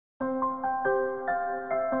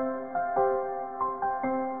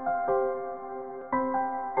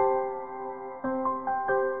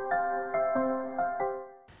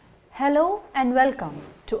Hello and welcome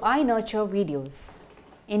to iNurture videos.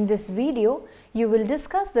 In this video, you will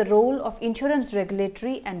discuss the role of Insurance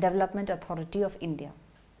Regulatory and Development Authority of India.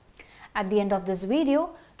 At the end of this video,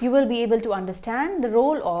 you will be able to understand the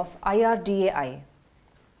role of IRDAI.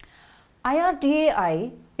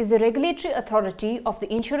 IRDAI is the regulatory authority of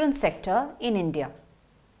the insurance sector in India.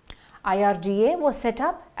 IRDA was set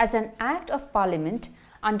up as an Act of Parliament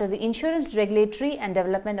under the Insurance Regulatory and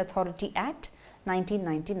Development Authority Act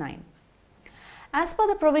 1999. As per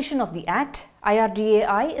the provision of the Act,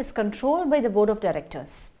 IRDAI is controlled by the Board of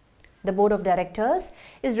Directors. The Board of Directors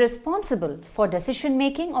is responsible for decision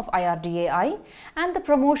making of IRDAI and the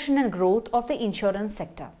promotion and growth of the insurance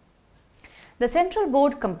sector. The Central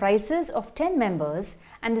Board comprises of 10 members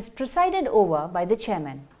and is presided over by the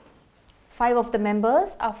Chairman. 5 of the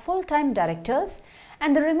members are full-time directors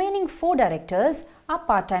and the remaining 4 directors are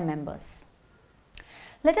part-time members.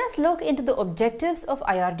 Let us look into the objectives of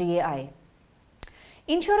IRDAI.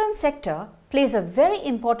 Insurance sector plays a very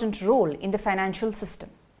important role in the financial system.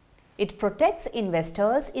 It protects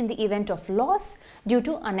investors in the event of loss due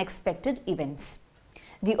to unexpected events.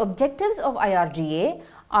 The objectives of IRDA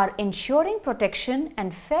are ensuring protection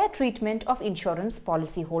and fair treatment of insurance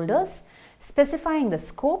policyholders, specifying the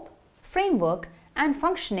scope, framework and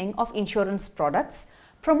functioning of insurance products,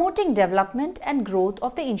 promoting development and growth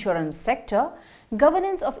of the insurance sector,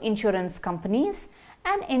 governance of insurance companies,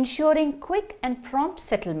 and ensuring quick and prompt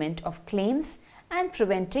settlement of claims and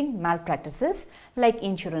preventing malpractices like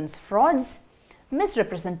insurance frauds,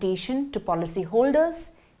 misrepresentation to policyholders,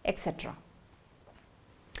 etc.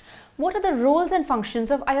 What are the roles and functions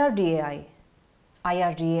of IRDAI?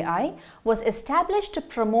 IRDAI was established to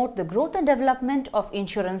promote the growth and development of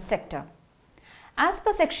insurance sector. As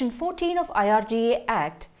per Section 14 of IRDA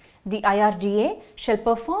Act, the IRDA shall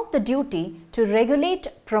perform the duty to regulate,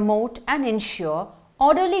 promote and ensure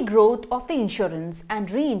orderly growth of the insurance and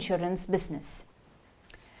reinsurance business.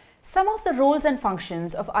 Some of the roles and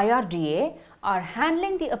functions of IRDA are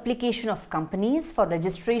handling the application of companies for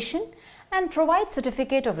registration and provide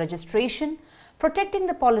certificate of registration, protecting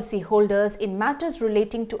the policy holders in matters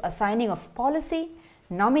relating to assigning of policy,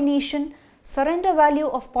 nomination, surrender value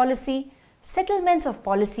of policy, settlements of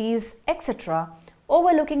policies, etc.,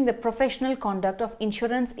 overlooking the professional conduct of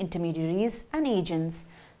insurance intermediaries and agents,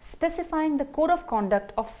 specifying the code of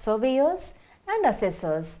conduct of surveyors and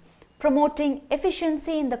assessors, promoting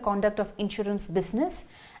efficiency in the conduct of insurance business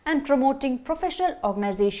and promoting professional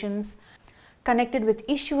organizations connected with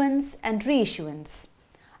issuance and reissuance,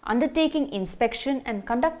 undertaking inspection and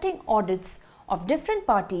conducting audits of different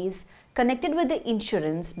parties connected with the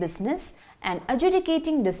insurance business and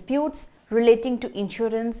adjudicating disputes relating to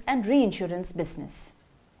insurance and reinsurance business.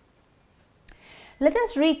 Let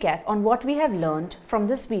us recap on what we have learned from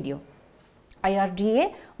this video.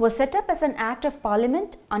 IRDA was set up as an Act of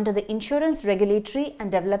Parliament under the Insurance Regulatory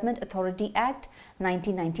and Development Authority Act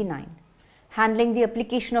 1999, handling the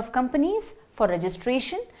application of companies for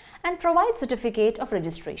registration and provide certificate of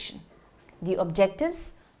registration. The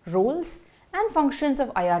objectives, roles and functions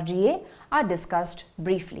of IRDA are discussed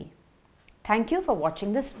briefly. Thank you for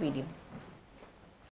watching this video.